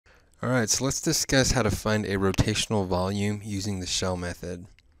Alright, so let's discuss how to find a rotational volume using the shell method.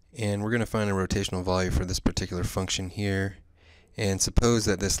 And we're going to find a rotational volume for this particular function here. And suppose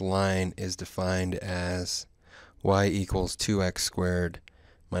that this line is defined as y equals 2x squared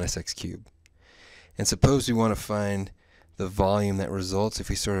minus x cubed. And suppose we want to find the volume that results if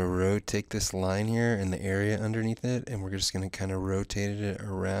we sort of rotate this line here and the area underneath it, and we're just going to kind of rotate it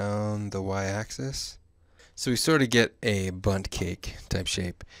around the y-axis. So we sort of get a bundt cake type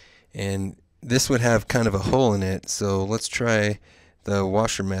shape. And this would have kind of a hole in it, so let's try the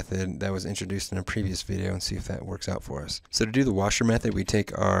washer method that was introduced in a previous video and see if that works out for us. So to do the washer method, we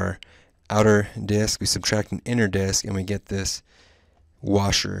take our outer disk, we subtract an inner disk, and we get this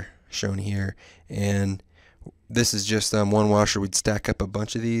washer shown here. And this is just one washer. We'd stack up a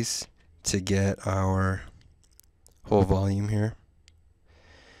bunch of these to get our whole volume here.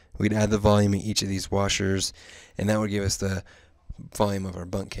 We'd add the volume in each of these washers, and that would give us the volume of our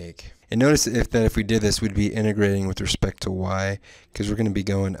bundt cake. And notice if we did this, we'd be integrating with respect to y, because we're going to be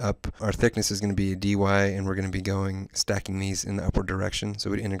going up. Our thickness is going to be dy, and we're going to be stacking these in the upward direction,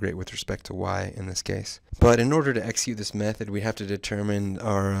 so we'd integrate with respect to y in this case. But in order to execute this method, we have to determine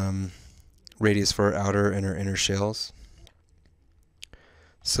our radius for our outer and our inner shells.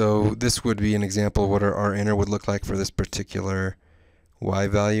 So this would be an example of what our inner would look like for this particular y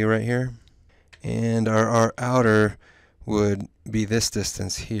value right here. And our outer would be this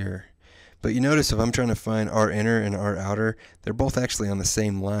distance here. But you notice if I'm trying to find our inner and our outer, they're both actually on the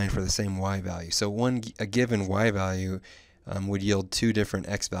same line for the same y value. So a given y value would yield two different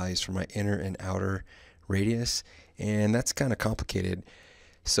x values for my inner and outer radius, and that's kind of complicated.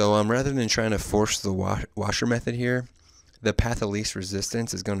 So rather than trying to force the washer method here, the path of least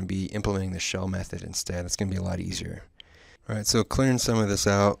resistance is going to be implementing the shell method instead. It's going to be a lot easier. Alright, so clearing some of this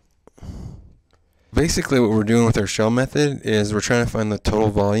out. Basically what we're doing with our shell method is we're trying to find the total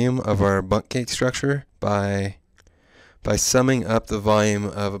volume of our bundt cake structure by summing up the volume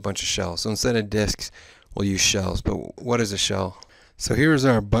of a bunch of shells. So instead of disks, we'll use shells. But what is a shell? So here's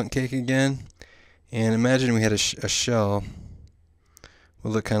our bundt cake again, and imagine we had a shell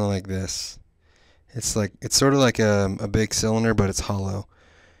would look kind of like this. It's sort of like a big cylinder, but it's hollow.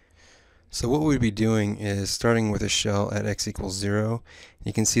 So what we'd be doing is starting with a shell at x equals 0.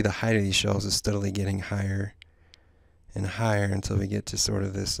 You can see the height of these shells is steadily getting higher and higher until we get to sort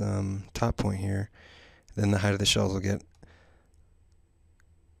of this top point here. Then the height of the shells will get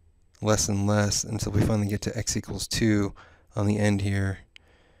less and less until we finally get to x equals 2 on the end here.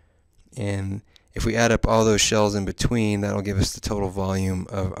 And if we add up all those shells in between, that'll give us the total volume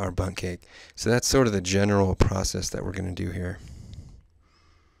of our bundt cake. So that's sort of the general process that we're going to do here.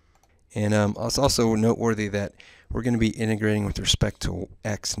 And it's also noteworthy that we're going to be integrating with respect to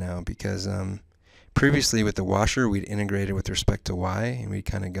x now, because previously with the washer we'd integrated with respect to y, and we'd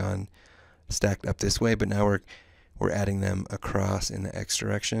kind of gone stacked up this way, but now we're adding them across in the x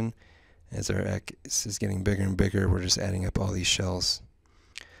direction. As our x is getting bigger and bigger, we're just adding up all these shells.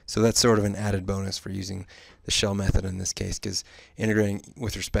 So that's sort of an added bonus for using the shell method in this case, because integrating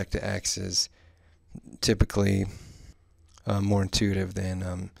with respect to x is typically more intuitive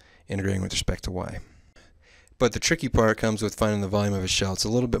than integrating with respect to y. But the tricky part comes with finding the volume of a shell. It's a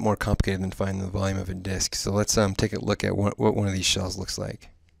little bit more complicated than finding the volume of a disk. So let's take a look at what one of these shells looks like.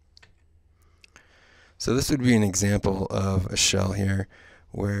 So this would be an example of a shell here,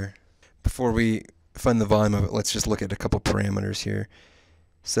 where before we find the volume of it, let's just look at a couple parameters here.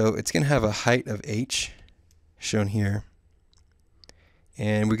 So it's going to have a height of h, shown here.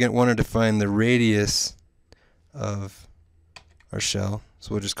 And we wanted to find the radius of our shell,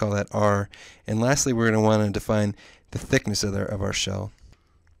 so we'll just call that r. And lastly, we're going to want to define the thickness of our shell,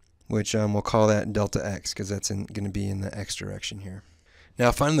 which we'll call that delta x, because that's going to be in the x direction here.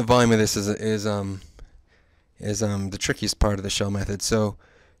 Now finding the volume of this is the trickiest part of the shell method. So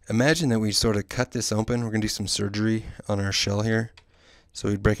imagine that we sort of cut this open. We're going to do some surgery on our shell here. So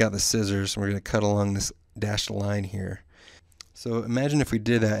we'd break out the scissors, and we're going to cut along this dashed line here. So imagine if we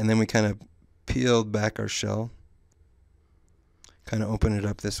did that, and then we kind of peeled back our shell. Kind of open it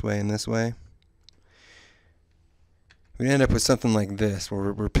up this way and this way. We end up with something like this,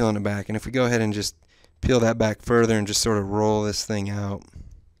 where we're peeling it back. And if we go ahead and just peel that back further and just sort of roll this thing out,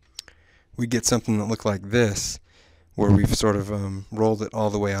 we get something that looked like this, where we've sort of rolled it all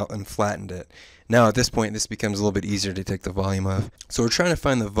the way out and flattened it. Now at this point, this becomes a little bit easier to take the volume of. So we're trying to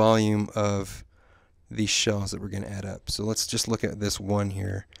find the volume of these shells that we're going to add up. So let's just look at this one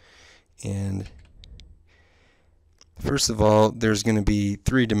here. And first of all, there's going to be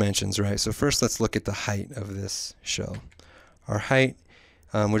 3 dimensions, right? So first let's look at the height of this shell. Our height,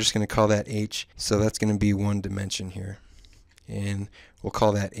 we're just going to call that h, so that's going to be 1 dimension here. and we'll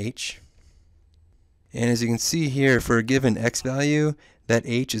call that h. And as you can see here, for a given x value, that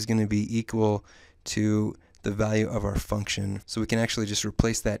h is going to be equal to the value of our function. So we can actually just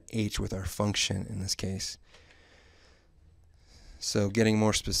replace that h with our function in this case. So getting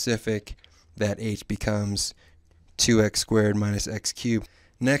more specific, that h becomes 2x squared minus x cubed.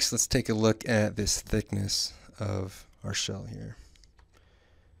 Next, let's take a look at this thickness of our shell here.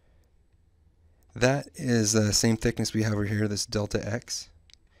 That is the same thickness we have over here, this delta x.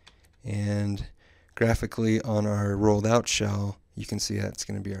 And graphically on our rolled out shell, you can see that's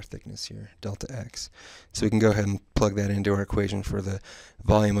going to be our thickness here, delta x. So we can go ahead and plug that into our equation for the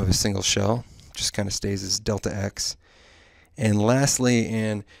volume of a single shell. Just kind of stays as delta x. And lastly,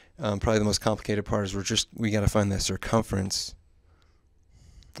 and probably the most complicated part, is we got to find the circumference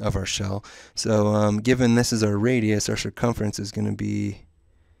of our shell. So given this is our radius, our circumference is going to be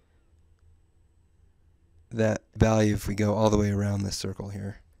that value if we go all the way around this circle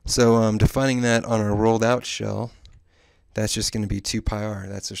here. So defining that on our rolled out shell, that's just going to be 2 pi r.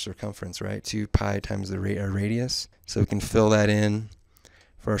 That's the circumference, right? 2 pi times our radius. So we can fill that in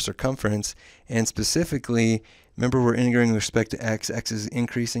for our circumference. And specifically, remember we're integrating with respect to x. X is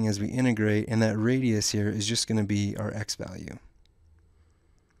increasing as we integrate, and that radius here is just going to be our x value.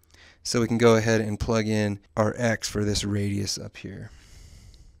 So we can go ahead and plug in our x for this radius up here.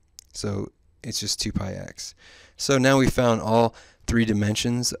 So it's just 2 pi x. So now we found all 3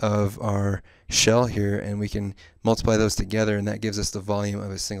 dimensions of our shell here, and we can multiply those together, and that gives us the volume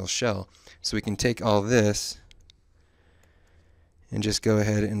of a single shell. So we can take all this and just go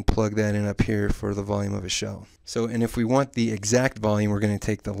ahead and plug that in up here for the volume of a shell. So, and if we want the exact volume, we're going to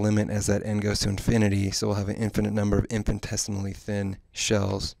take the limit as that n goes to infinity, so we'll have an infinite number of infinitesimally thin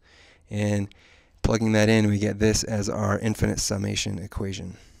shells. And plugging that in, we get this as our infinite summation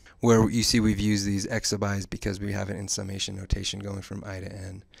equation, where you see we've used these x sub i's because we have it in summation notation going from I to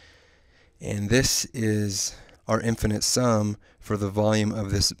n. And this is our infinite sum for the volume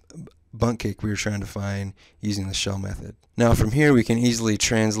of this bundt cake we were trying to find using the shell method. Now from here we can easily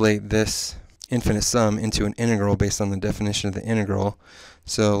translate this infinite sum into an integral based on the definition of the integral.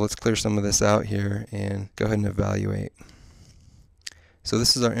 So let's clear some of this out here and go ahead and evaluate. So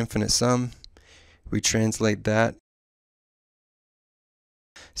this is our infinite sum. We translate that.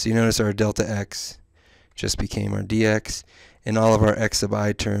 So you notice our delta x just became our dx, and all of our x sub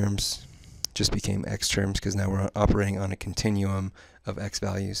I terms just became x terms because now we're operating on a continuum of x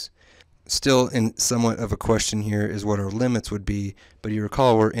values. Still in somewhat of a question here is what our limits would be, but you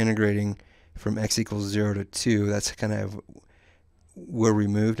recall we're integrating from x equals 0 to 2. That's kind of where we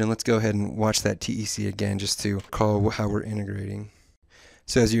moved, and let's go ahead and watch that TEC again just to recall how we're integrating.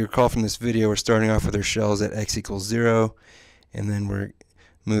 So as you recall from this video, we're starting off with our shells at x equals 0, and then we're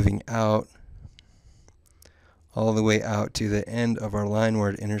moving out all the way out to the end of our line where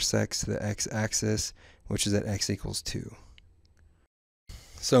it intersects the x-axis, which is at x equals 2.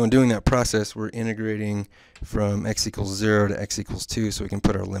 So in doing that process, we're integrating from x equals 0 to x equals 2 so we can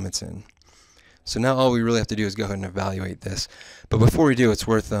put our limits in. So now all we really have to do is go ahead and evaluate this. But before we do, it's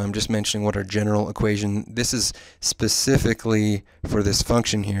worth just mentioning what our general equation, this is specifically for this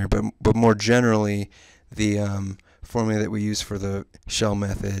function here, but more generally, the formula that we use for the shell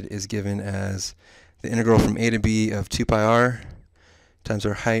method is given as the integral from a to b of 2 pi r times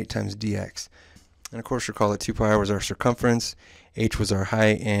our height times dx. And of course recall that 2 pi r was our circumference, h was our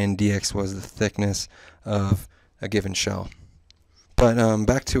height, and dx was the thickness of a given shell. But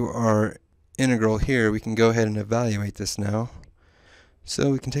back to our integral here, we can go ahead and evaluate this now. So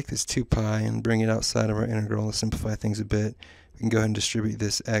we can take this 2 pi and bring it outside of our integral to simplify things a bit. We can go ahead and distribute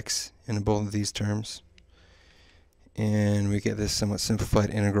this x in both of these terms, and we get this somewhat simplified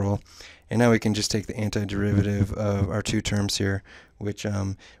integral. And now we can just take the antiderivative of our 2 terms here, which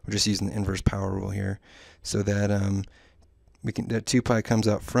we're just using the inverse power rule here, so that that 2 pi comes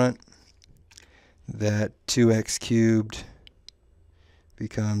out front, that 2x cubed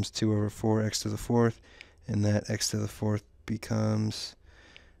becomes 2 over 4x to the 4th, and that x to the 4th becomes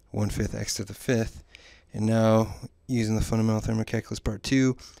 1/5 x to the 5th. And now, using the fundamental thermocalculus part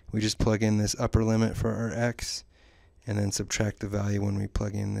 2, we just plug in this upper limit for our x, and then subtract the value when we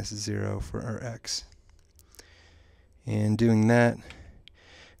plug in this 0 for our x. And doing that,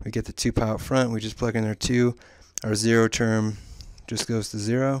 we get the 2 pi out front, we just plug in our 2, our 0 term just goes to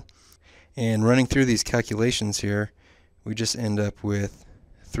 0, and running through these calculations here, we just end up with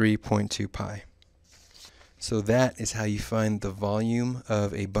 3.2 pi. So that is how you find the volume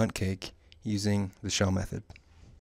of a bundt cake using the shell method.